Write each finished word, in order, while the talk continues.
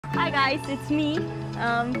Hi guys, it's me.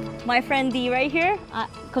 My friend D right here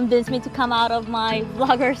convinced me to come out of my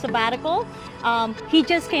vlogger sabbatical. He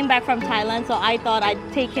just came back from Thailand, so I thought I'd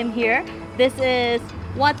take him here. This is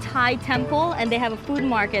Wat Thai Temple, and they have a food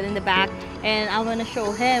market in the back, and I'm gonna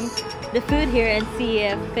show him the food here and see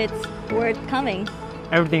if it's worth coming.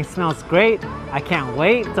 Everything smells great. I can't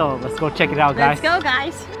wait, so let's go check it out, guys. Let's go,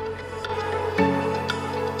 guys.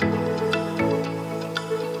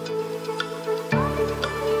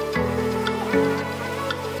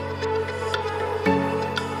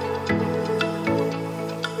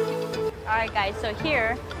 Alright guys, so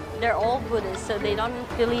here they're all Buddhists, so they don't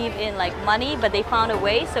believe in like money, but they found a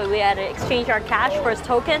way, so we had to exchange our cash for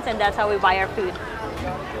tokens, and that's how we buy our food.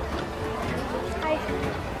 Hi.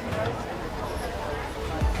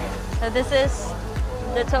 So this is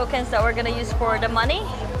the tokens that we're gonna use for the money.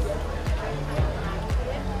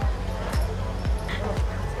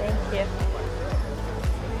 Thank you.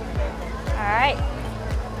 Alright.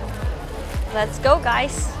 Let's go,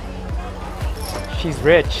 guys. She's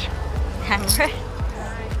rich. I'm rich.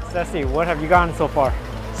 Ceci, what have you gotten so far?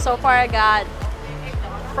 So far I got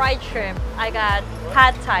fried shrimp, I got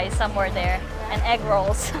pad thai somewhere there, and egg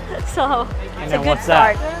rolls. So it's a good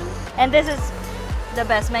start. And this is the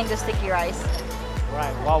best mango sticky rice.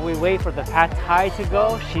 Right, while we wait for the pad thai to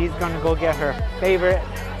go, she's gonna go get her favorite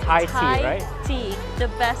Thai tea, right? Tea, the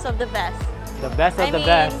best of the best. The best of the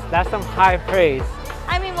best. That's some high praise.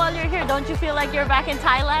 I mean, while you're here, don't you feel like you're back in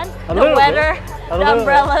Thailand? The weather, the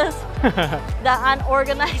umbrellas, bit. the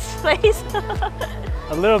unorganized place.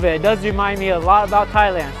 A little bit. It does remind me a lot about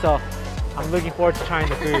Thailand, so I'm looking forward to trying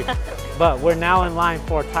the food. But we're now in line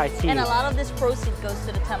for Thai tea. And a lot of this proceed goes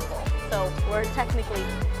to the temple, so we're technically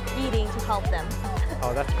eating to help them.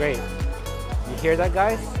 Oh, that's great. You hear that,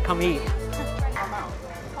 guys? Come eat.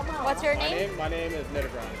 What's your name? My name is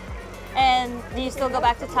Nidabran. And do you still go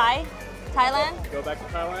back to Thailand? Go back to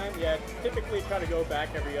Thailand? Yeah, typically try to go back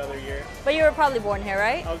every other year. But you were probably born here,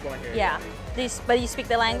 right? I was born here. Yeah. But you speak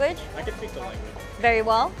the language? I can speak the language. Very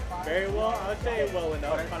well? Very well. I would say well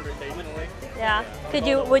enough conversationally. Yeah.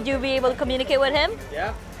 Would you be able to communicate with him?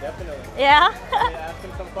 Yeah, definitely. Yeah? Ask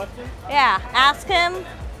him some questions? Yeah. Ask him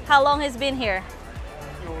how long he's been here.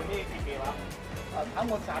 ทั้ง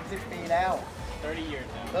หมด30 ปีแล้ว 30 years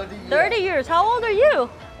now. 30 years. How old are you?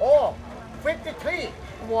 Oh, 53.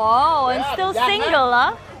 Wow, and Yeah, still yeah, single,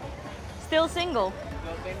 huh? Still single.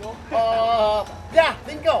 Still single? Yeah,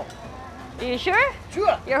 single. Are you sure?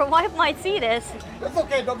 Sure. Your wife might see this. It's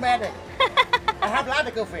okay, don't matter. I have a lot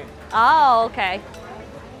of girlfriend. Oh, okay.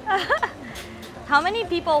 How many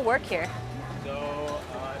people work here? So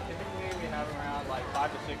typically we have around like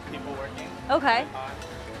 5 to 6 people working. Okay.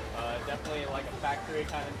 Definitely like a factory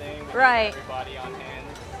kind of thing. We Right. Everybody on hand.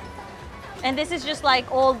 And this is just like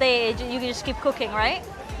all day, you can just keep cooking, right?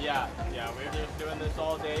 Yeah, we're just doing this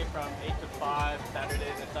all day from 8 to 5,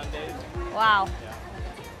 Saturdays and Sundays. Wow. Yeah.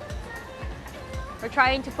 We're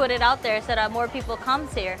trying to put it out there so that more people comes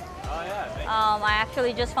here. Oh yeah, thank you. I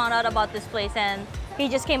actually just found out about this place, and he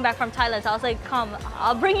just came back from Thailand, so I was like, come,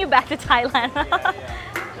 I'll bring you back to Thailand. For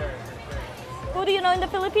sure. Who do you know in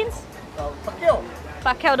the Philippines? Pacquiao.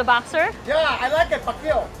 Pacquiao the boxer? Yeah, I like it,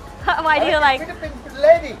 Pacquiao. Why do you like? Philippine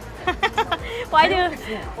lady.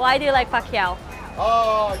 Why do you like Pacquiao?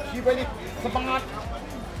 She very smart.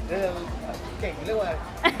 เก่งเรียกว่าอะไร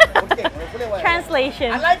คนเก่งเลยเขาเรียกว่าอะไร Translation.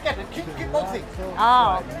 I like it, kickboxing. Oh.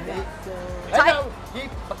 And now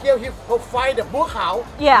Pacquiao he will fight the บัวขาว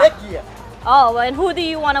Yeah. next year. Oh, and who do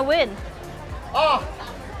you want to win?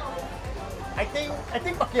 I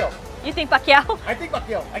think Pacquiao. You think Pacquiao? I think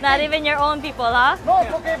Pacquiao. Not even your own people, huh? No,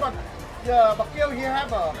 it's okay, but Pacquiao he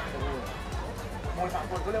have a มวยสา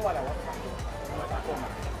กลเขาเรียกว่าอะไรวะมวยสากล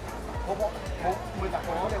มวยสาก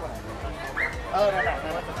ลเขาเรียกว่าอะไร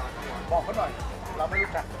นั่นแหละบอกเขาหน่อยเราไม่รู้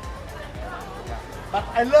จัก But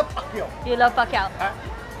I love Pacquiao. You love Pacquiao.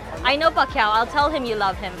 I know Pacquiao. I'll tell him you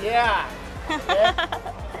love him. Yeah.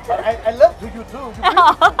 But I love to you too.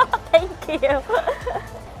 Oh, thank you.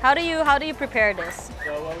 How do you prepare this?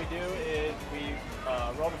 So what we do is we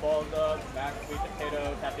roll the balls up, mash sweet potato,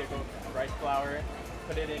 tapioca, rice flour,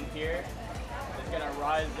 put it in here. It's gonna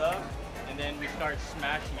rise up, and then we start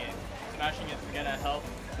smashing it. Smashing it is gonna help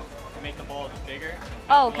to make the balls bigger.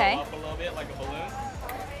 Oh, okay. Blow up a little bit like a balloon.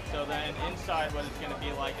 So then inside, what it's gonna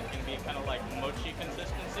be like, it's gonna be kind of like mochi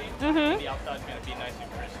consistency. Mm-hmm. The outside is gonna be nice and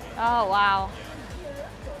crispy. Oh, wow.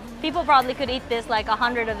 People probably could eat this like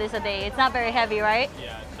 100 of this a day. It's not very heavy, right?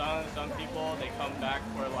 Yeah. Some people they come back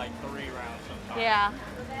for like 3 rounds sometimes. Yeah.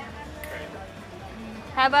 Crazy.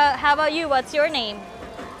 How about you? What's your name?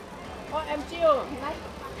 Oh, I'm Jill.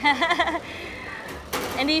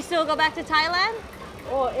 And do you still go back to Thailand?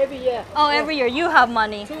 Oh, every year. Oh, every year you have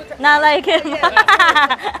money, not like him.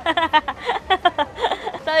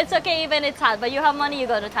 So it's okay even it's hot, but you have money, you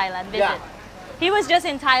go to Thailand, visit. Yeah. He was just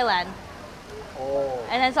in Thailand, Oh.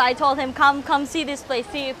 and then so I told him, come see this place,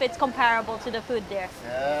 see if it's comparable to the food there.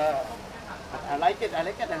 Yeah. I like it. I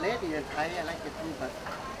like it. The lady in Thai, I like it too, but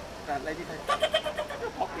that lady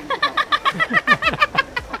talking too much.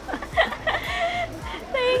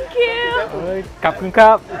 Thank you. ขอบคุณค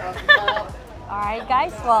รับ All right,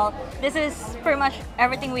 guys. Well, this is pretty much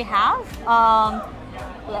everything we have.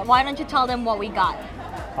 Why don't you tell them what we got?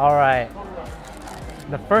 All right.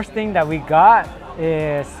 The first thing that we got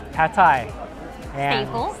is pad thai. And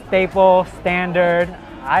staple, standard.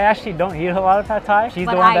 I actually don't eat a lot of pad thai. She's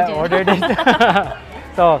But the one I that do. ordered it.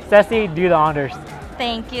 So, Ceci, do the honors.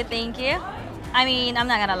 Thank you, thank you. I mean, I'm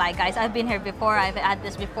not gonna lie, guys. I've been here before. I've had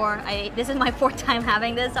this before. This is my 4th time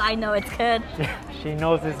having this, so I know it's good. She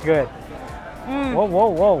knows it's good. Whoa, whoa,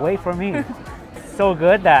 whoa, wait for me. So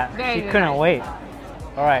good that Very she good, couldn't guys. wait.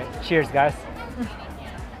 All right, cheers, guys.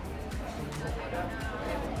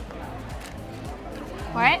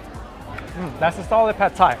 All right, That's a solid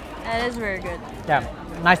pad thai. that is very good. Yeah,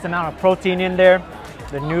 nice amount of protein in there.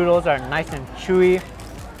 The noodles are nice and chewy.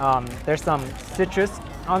 There's some citrus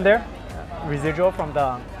on there, residual from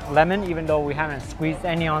the lemon, even though we haven't squeezed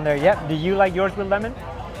any on there yet. Do you like yours with lemon?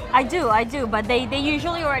 I do, but they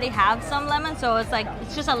usually already have some lemon, so it's like,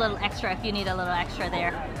 it's just a little extra if you need a little extra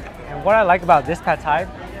there. And what I like about this pad thai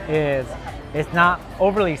is it's not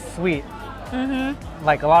overly sweet.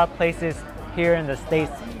 Like a lot of places here in the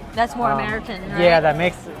States. That's more American, right? Yeah, that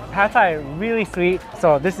makes pad thai really sweet.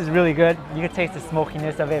 So this is really good. You can taste the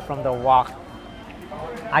smokiness of it from the wok.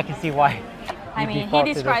 I can see why. I you mean, he default to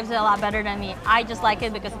this. describes it a lot better than me. I just like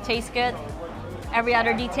it because it tastes good. Every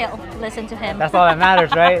other detail, listen to him. That's all that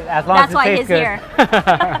matters, right? As long That's as it why tastes he's good. here.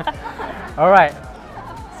 All right,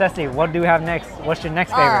 Ceci, what do we have next? What's your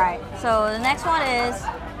next favorite? All right, so the next one is,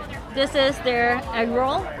 this is their egg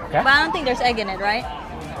roll, Okay. but I don't think there's egg in it, right?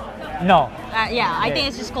 No. Yeah, I think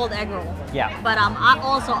it's just called egg roll. Yeah. But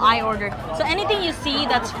I ordered. So anything you see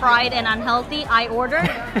that's fried and unhealthy, I ordered.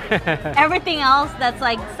 Everything else that's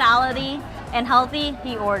like salady and healthy,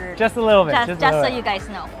 he ordered. Just a little bit. Just a so little you guys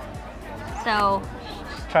know. So,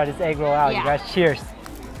 Try this egg roll out, you Yeah. guys. Cheers.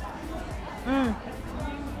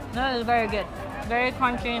 that is very good. Very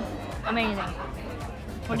crunchy, amazing.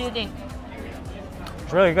 What do you think?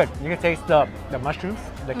 It's really good. You can taste the mushrooms,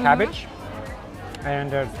 the cabbage, and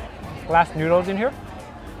there's glass noodles in here.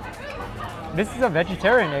 This is a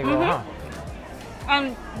vegetarian egg roll, huh?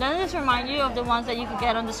 And doesn't this remind you of the ones that you could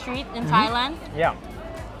get on the street in Thailand? Yeah.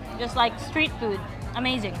 Just like street food.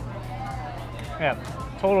 Amazing. Yeah.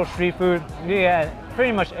 Total street food. You get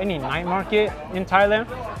pretty much any night market in Thailand,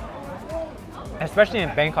 especially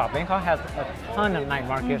in Bangkok. Bangkok has a ton of night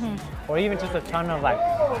markets, or even just a ton of like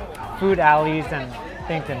food alleys and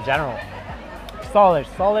things in general. Solid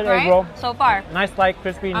Right? egg roll. So far. Nice, light,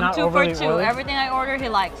 crispy, I'm not 2 for overly 2. oily. Everything I order, he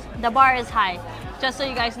likes. The bar is high. Just so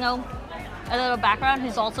you guys know, a little background,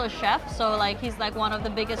 he's also a chef. So like he's like one of the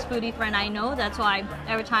biggest foodie friend I know. That's why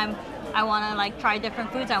every time I want to like try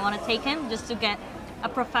different foods, I want to take him just to get a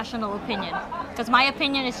professional opinion. Because my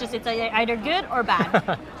opinion is just it's either good or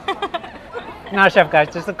bad. Not a chef, guys.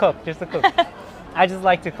 Just a cook. Just a cook. I just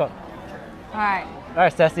like to cook. All right. All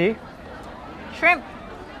right, Ceci. Shrimp.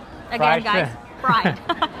 Again, Fried guys. shrimp. Fried.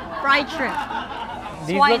 Fried shrimp.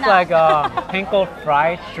 These Why look not? like pickled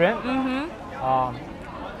fried shrimp.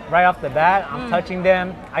 Right off the bat, I'm touching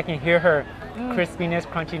them. I can hear her crispiness,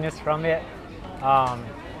 crunchiness from it.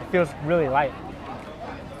 It feels really light.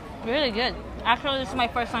 Really good. Actually, this is my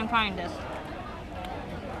first time trying this.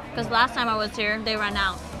 Because last time I was here, they ran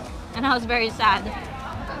out. And I was very sad.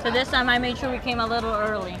 So this time I made sure we came a little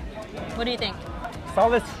early. What do you think?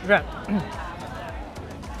 Solid shrimp.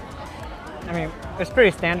 I mean, it's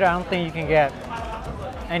pretty standard. I don't think you can get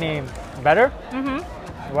any better,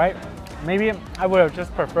 right? Maybe I would have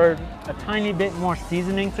just preferred a tiny bit more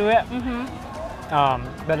seasoning to it,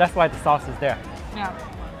 but that's why the sauce is there. Yeah.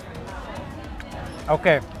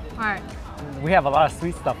 Okay, All right. we have a lot of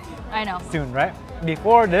sweet stuff I know. soon, right?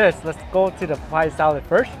 Before this, let's go to the pie salad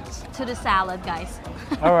first. To the salad, guys.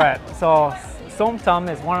 All right, so som tam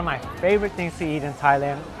is one of my favorite things to eat in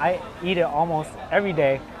Thailand. I eat it almost every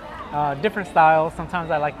day. Different styles.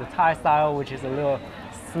 Sometimes I like the Thai style, which is a little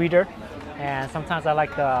sweeter. And sometimes I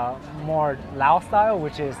like the more Lao style,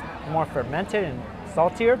 which is more fermented and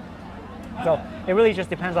saltier. So it really just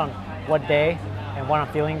depends on what day and what I'm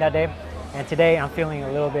feeling that day. And today I'm feeling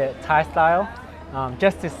a little bit Thai style,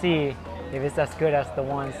 just to see if it's as good as the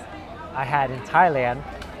ones I had in Thailand.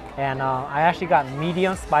 And I actually got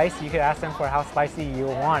medium spice. You could ask them for how spicy you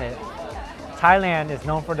want it. Thailand is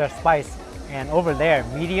known for their spice, and over there,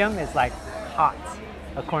 medium is like hot,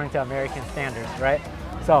 according to American standards, right?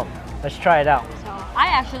 So let's try it out. So I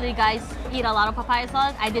actually, guys, eat a lot of papaya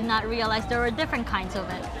salad. I did not realize there were different kinds of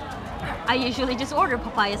it. I usually just order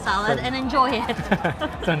papaya salad and enjoy it.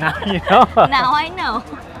 So now you know. Now I know.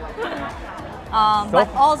 But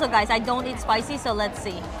also, guys, I don't eat spicy, so let's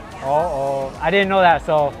see. Oh, I didn't know that,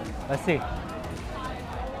 so let's see.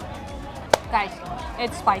 Guys,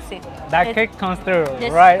 it's spicy. That kick comes through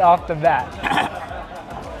right off the bat.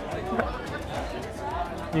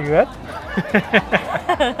 You good?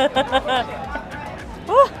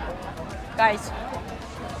 Guys,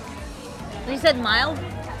 you said mild?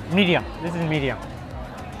 Medium. This is medium.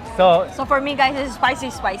 So for me, guys, it's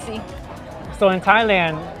spicy. So in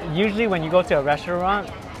Thailand, usually when you go to a restaurant,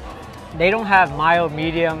 they don't have mild,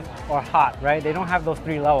 medium, or hot, right? They don't have those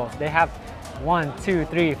 3 levels. They have 1, 2,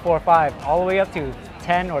 3, 4, 5, all the way up to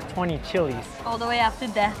 10 or 20 chilies. All the way up to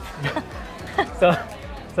death.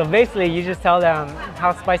 So basically, you just tell them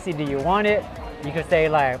how spicy do you want it. You could say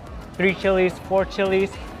like 3 chilies, 4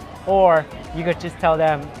 chilies, or you could just tell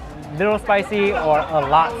them little spicy or a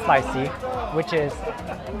lot spicy, which is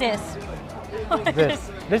this.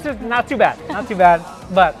 This is not too bad,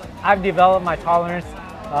 but I've developed my tolerance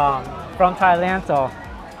from Thailand, so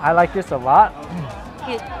I like this a lot.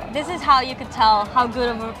 This is how you could tell how good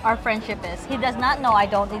of our friendship is. He does not know I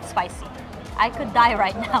don't eat spicy. I could die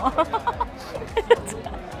right now.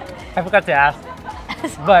 I forgot to ask,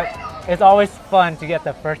 but it's always fun to get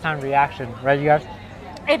the first time reaction, right you guys?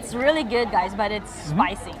 It's really good, guys, but it's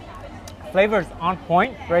spicy. Flavor is on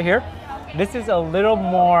point right here. This is a little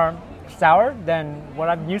more sour than what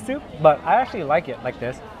I'm used to, but I actually like it like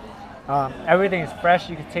this. Everything is fresh.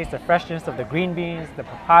 You can taste the freshness of the green beans, the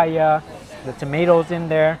papaya, the tomatoes in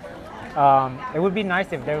there. It would be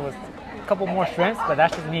nice if there was a couple more shrimps, but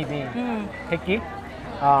that's just me being picky.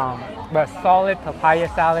 But solid papaya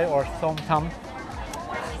salad or som tam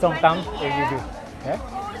if you do. Okay?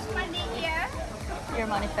 Whose money here? Your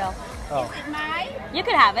money fell. Oh. Is it mine? You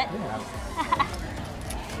could have it.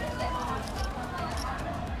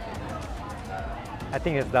 I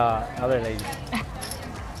think it's the other lady.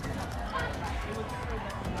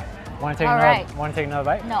 Want to take another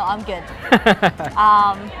bite? No, I'm good.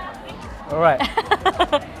 All right.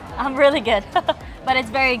 I'm really good. But it's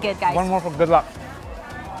very good, guys. One more for good luck.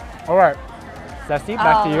 All right. Ceci,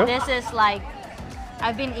 back to you. This is like,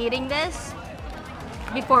 I've been eating this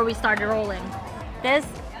before we started rolling.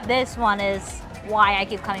 This one is why I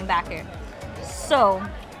keep coming back here. So,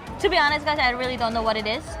 to be honest, guys, I really don't know what it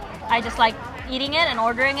is. I just like eating it and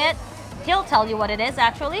ordering it. He'll tell you what it is,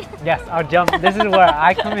 actually. Yes, I'll jump. This is where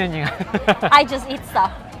I come in. I just eat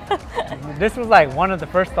stuff. This was like one of the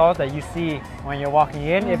first stalls that you see when you're walking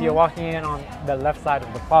in, if you're walking in on the left side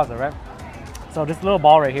of the plaza, right? So this little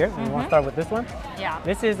ball right here, we want to start with this one. Yeah.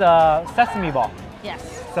 This is a sesame ball.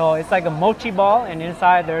 Yes. So it's like a mochi ball, and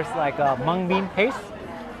inside there's like a mung bean paste.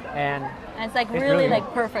 And it's like it's really good.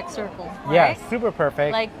 like perfect circle. Yeah, Right? super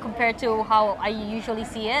perfect. Like compared to how I usually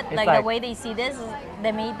see it, It's like the way they see this,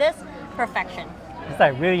 they made this perfection. It's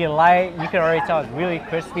like really light. You can already tell it's really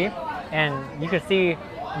crispy, and you can see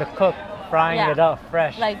the cook frying it up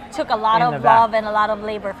fresh. Like took a lot in the of back. love and a lot of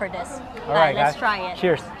labor for this. All right, let's guys. try it.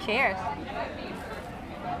 Cheers. Cheers.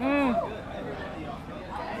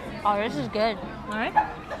 Oh, this is good. All right.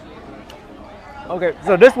 Okay,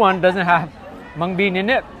 so this one doesn't have mung bean in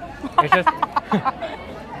it. It's just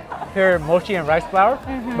pure mochi and rice flour,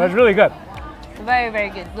 but it's really good. Very, very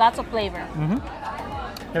good. Lots of flavor.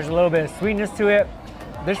 There's a little bit of sweetness to it.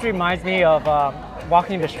 This reminds me of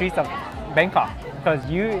walking the streets of Bangkok, because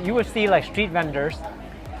you would see like street vendors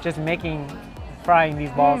just frying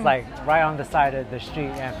these balls like right on the side of the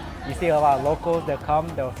street, and you see a lot of locals that come,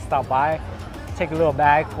 they'll stop by, take a little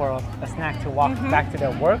bag for a snack to walk back to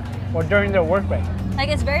their work or during their work break. Like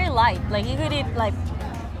it's very light. Like you could eat like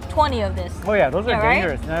 20 of this. Oh yeah, those are right?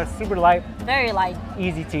 dangerous. They're super light, Very light.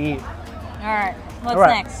 easy to eat. All right. What's All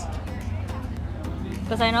right. next?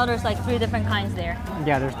 Because I know there's like 3 different kinds there.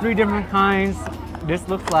 Yeah, there's 3 different kinds. This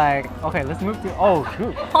looks like, okay, let's move to, oh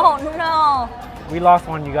shoot. Oh no, We lost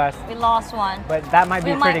one, you guys, we lost one. but that might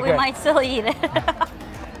be pretty We good. might still eat it. All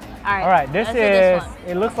right. All right, this let's do is, one.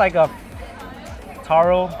 it looks like a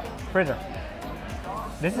taro fritter.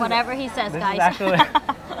 This Whatever he says, this guys. is actually,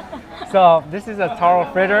 so this is a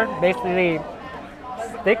taro fritter, basically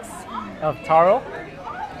sticks of taro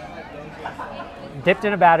dipped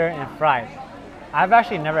in a batter and fried. I've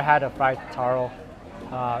actually never had a fried taro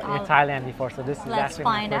in Thailand before, so this is Let's actually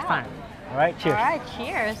my find first out. time. All right, cheers. All right,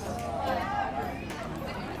 cheers.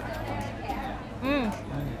 Mm.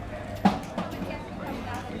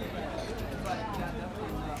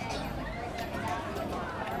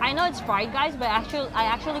 I know it's fried, guys, but I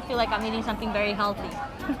actually feel like I'm eating something very healthy,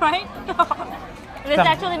 right? This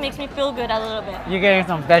actually makes me feel good a little bit. You're getting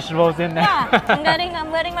some vegetables in there. Yeah, I'm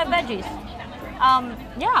getting my veggies.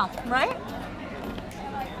 Yeah, right?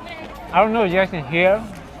 I don't know if you guys can hear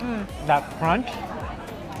that crunch,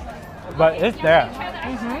 but it's there.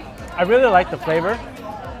 I really like the flavor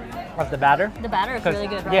of the batter. The batter is really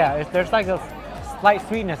good, right? Yeah, there's like a slight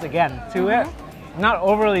sweetness again to it. Not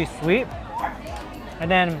overly sweet. And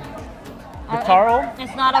then the taro.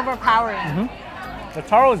 It's not overpowering. The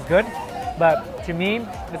taro is good, but to me,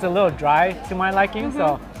 it's a little dry to my liking.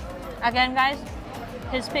 So again, guys,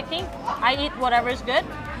 his picking. I eat whatever's good.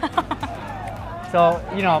 So,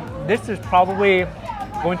 you know, this is probably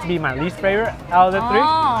going to be my least favorite out of the three,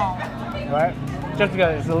 Oh, right? Just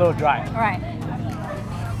because it's a little dry. right.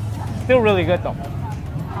 Still really good though.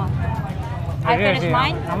 I finished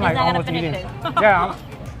mine. I'm He's like not gonna almost finish eating. it. Yeah.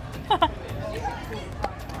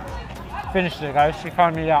 Finished it, guys. She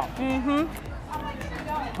found me out.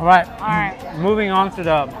 All right. All right. Moving on to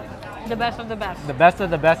The best of the best. the best of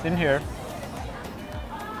the best in here.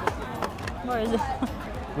 Where is it?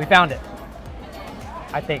 We found it.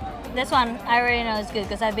 I think. This one I already know is good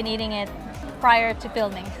because I've been eating it prior to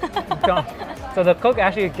filming. So the cook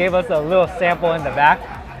actually gave us a little sample in the back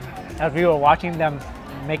as we were watching them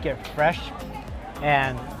make it fresh.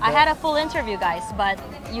 And I had a full interview, guys, but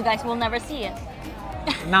you guys will never see it.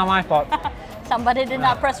 not my fault. Somebody did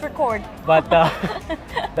not press record. But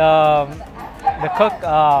the cook,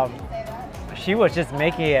 she was just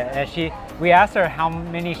making it, and we asked her how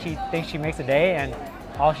many she thinks she makes a day, and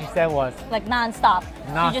all she said was Like non-stop. She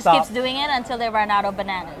just Non-stop. keeps doing it until they run out of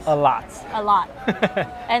bananas. a lot. A lot.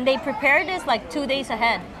 And they prepare this like 2 days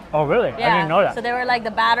ahead. Oh really? Yeah. I didn't know that. So they were like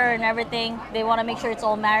the batter and everything. They want to make sure it's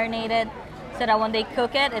all marinated so that when they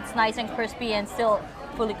cook it, it's nice and crispy and still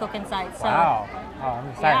fully cooked inside. So, Wow. Oh, I'm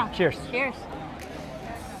excited. yeah. Cheers. Cheers.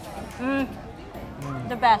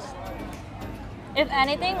 The best. If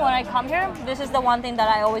anything, when I come here, this is the one thing that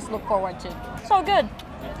I always look forward to. So good.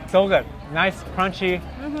 So good. Nice, crunchy,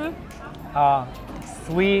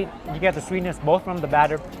 sweet. You get the sweetness both from the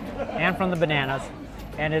batter and from the bananas.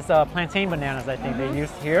 And it's plantain bananas, I think they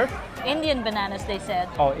used here. Indian bananas, they said.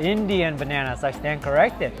 Oh, Indian bananas. I stand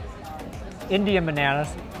corrected. Indian bananas.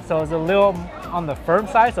 So it's a little on the firm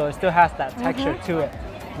side, so it still has that texture to it.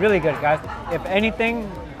 Really good, guys. If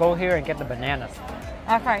anything, go here and get the bananas.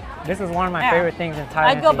 Okay. This is one of my Yeah. favorite things in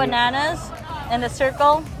Thailand. I'd go to eat. bananas in the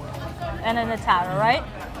circle and in the taro, right?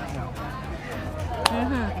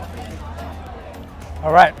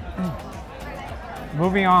 All right.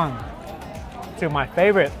 Moving on to my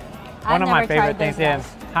favorite. One of my never favorite tried things this, in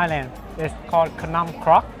guys. Thailand. It's called Khanam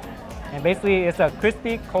Krok. And basically it's a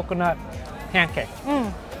crispy coconut pancake.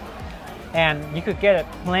 And you could get it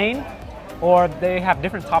plain or they have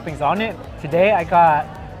different toppings on it. Today I got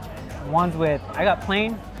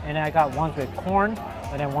plain and then I got ones with corn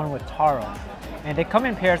and then one with taro. And they come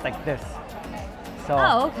in pairs like this. So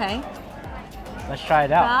Oh, okay. let's try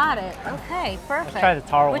it out. Got it. Okay, perfect. Let's try the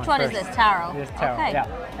taro Which one one is first. this? Taro. This taro, Okay. yeah.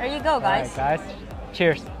 There you go, All guys. right, guys.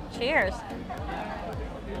 Cheers. Cheers.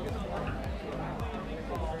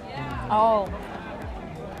 Oh.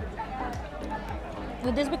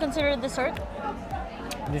 Would this be considered dessert?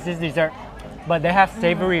 This is dessert, but they have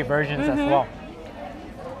savory versions as well.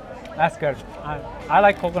 That's good. I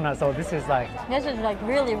like coconut, so this is like, This is like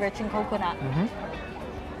really rich in coconut.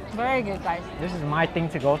 Very good, guys. this is my thing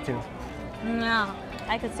to go to. Yeah,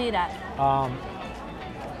 I could see that.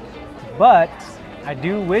 But I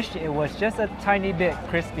do wish it was just a tiny bit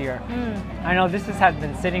crispier. I know this has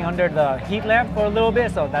been sitting under the heat lamp for a little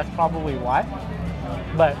bit, so that's probably why.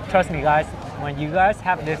 But trust me guys, when you guys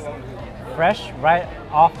have this fresh right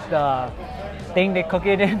off the thing they cook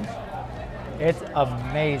it in, it's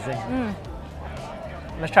amazing.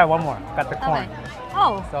 Let's try one more. Got the corn. Okay.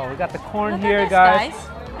 Oh, So we got the corn look here, at this, guys.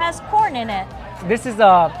 Has corn in it. This is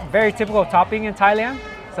a very typical topping in Thailand,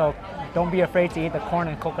 so don't be afraid to eat the corn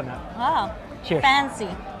and coconut. Wow. Cheers. Fancy.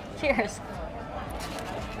 Cheers.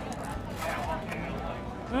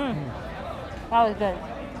 That was good.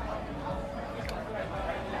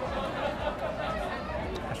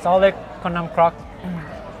 A solid Khanam Krok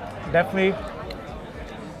definitely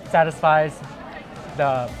satisfies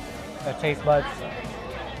the taste buds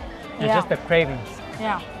and Yeah. just the cravings.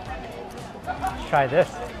 Yeah. Let's try this.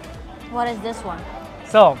 What is this one?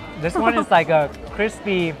 So this one is like a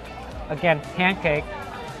crispy, again, pancake.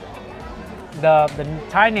 The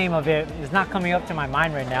Thai name of it is not coming up to my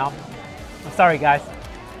mind right now. I'm sorry guys.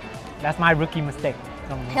 That's my rookie mistake.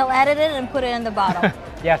 He'll edit it and put it in the bottom.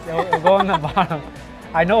 Yes, it'll go in the bottom.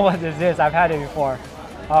 I know what this is. I've had it before.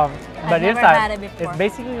 But never inside, had it before. it's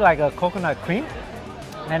basically like a coconut cream,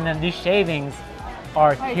 and then these shavings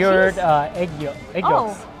are Right, cured cheese? egg yolks.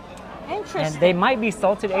 Oh, interesting. And they might be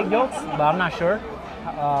salted egg yolks, but I'm not sure.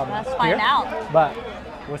 Let's find out. But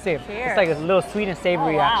we'll see. Cheers. It's like a little sweet and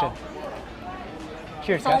savory Oh, wow. action.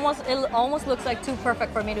 Cheers, guys. It almost looks like too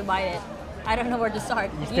perfect for me to bite it. I don't know where to start.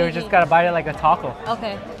 You still just gotta bite it like a taco.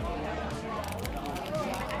 Okay.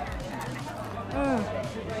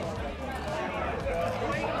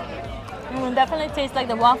 It definitely tastes like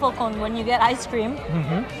the waffle cone when you get ice cream.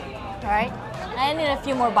 Mm-hmm. Right? I need a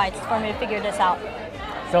few more bites for me to figure this out.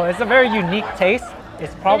 So it's a very unique taste.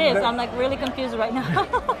 It's probably It is. I'm like really confused right now.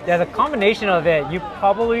 yeah, the combination of it, you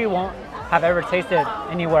probably won't have ever tasted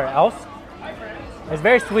anywhere else. It's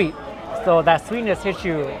very sweet, so that sweetness hits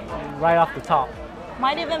you right off the top.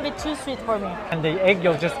 Might even be too sweet for me. And the egg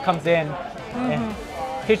yolk just comes in and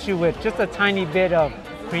hits you with just a tiny bit of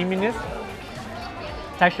creaminess,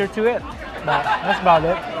 texture to it, but that's about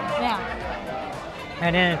it. Yeah.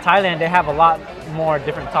 And then in Thailand, they have a lot more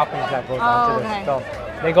different toppings that goes onto okay. this.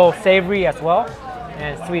 So they go savory as well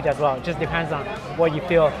and sweet as well. It just depends on what you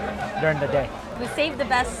feel during the day. We saved the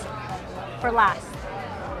best for last.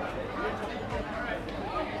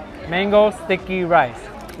 Mango sticky rice.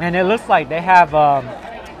 And it looks like they have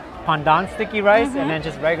pandan sticky rice and then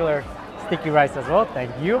just regular sticky rice as well.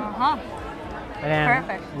 Thank you. Uh-huh. And then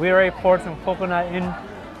Perfect. we already poured some coconut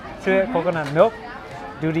into it, coconut milk.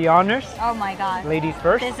 Do the honors. Oh my God. Ladies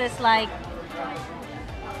first. This is like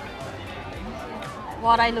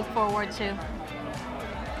what I look forward to.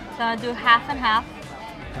 So I'll do half and half.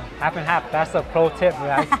 Half and half. That's a pro tip,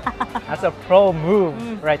 guys. That's a pro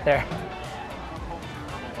move right there.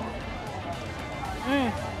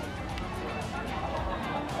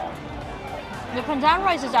 The pandan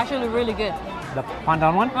rice is actually really good. The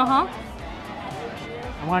pandan one. Uh-huh.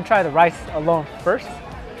 I'm gonna try the rice alone first.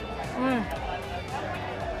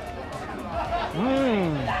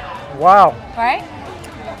 Wow. Right?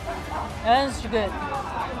 That's good.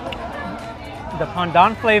 The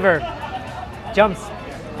pandan flavor jumps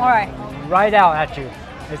All right. right out at you.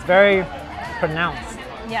 It's very pronounced.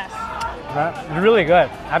 Yes. Really good.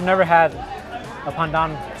 I've never had a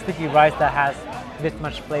pandan sticky rice that has this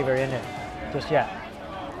much flavor in it just yet.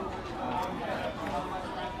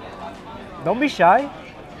 Don't be shy.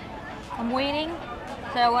 I'm waiting.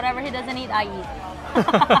 So whatever he doesn't eat, I eat.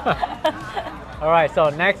 All right, so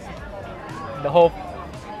next, the whole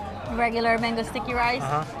Regular mango sticky rice.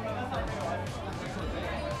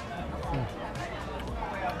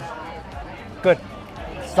 Good.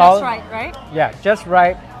 That's right, right? Yeah, just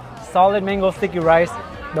right. Solid mango sticky rice.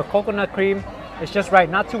 The coconut cream is just right.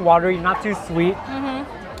 Not too watery, not too sweet.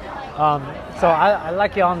 So I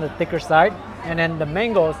like it on the thicker side. And then the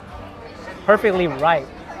mangoes, perfectly ripe.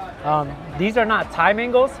 These are not Thai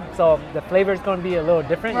mangoes, so the flavor is going to be a little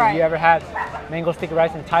different if you ever had mango sticky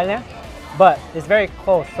rice in Thailand. But it's very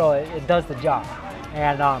close, so it does the job.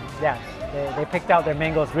 And yeah, they picked out their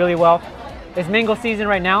mangoes really well. It's mango season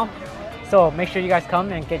right now, so make sure you guys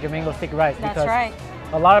come and get your mango sticky rice. That's because right.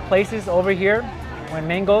 a lot of places over here, when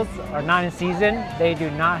mangoes are not in season, they do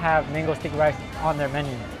not have mango sticky rice on their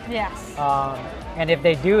menu. Yes. And if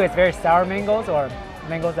they do, it's very sour mangoes or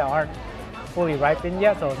mangoes that aren't fully ripened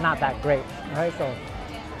yet, so it's not that great, right? So,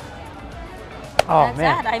 oh That's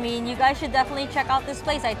man, that. I mean, you guys should definitely check out this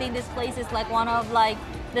place. I think this place is like one of like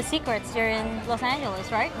the secrets here in Los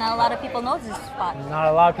Angeles, right? Not a lot of people know this spot. not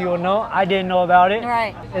a lot of people know. I didn't know about it.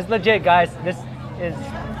 Right. It's legit, guys. This is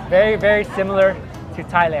very, very similar to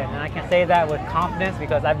Thailand, and I can say that with confidence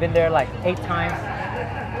because I've been there like 8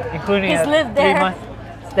 times, including He's a lived there.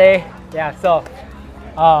 3-month stay. Yeah, so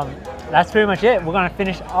that's pretty much it. We're gonna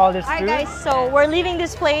finish all this All right, food. guys. So we're leaving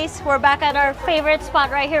this place. We're back at our favorite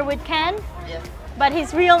spot right here with Ken. Yes. But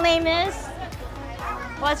his real name is.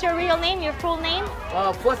 What's your real name? Your full name?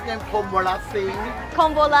 First name Coldwater Singh.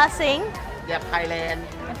 Kombola Singh. Yeah, Thailand.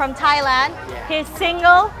 From Thailand. Yeah. He's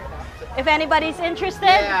single. If anybody's interested,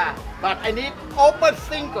 Yeah, but I need open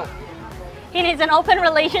single. he needs an open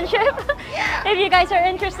relationship. Yeah. If you guys are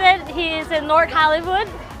interested, he is in North Hollywood.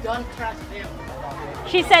 Don't trust him.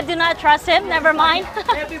 She said do not trust him, never mind.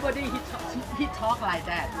 Everybody he talk like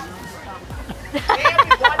that.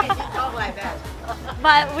 Everybody he talk like that.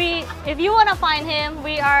 But if you want to find him,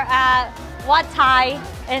 we are at Wat Thai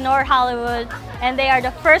in North Hollywood, and they are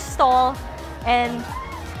the first stall, and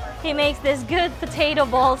he makes this good potato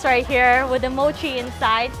balls right here with the mochi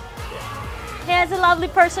inside. He has a lovely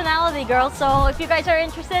personality, girls, so if you guys are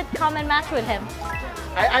interested, come and match with him.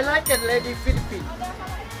 I like that lady Philippines.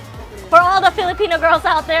 For all the Filipino girls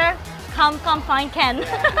out there, come find Ken.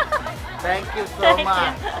 Thank you so Thank you.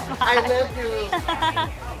 much. I love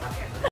you.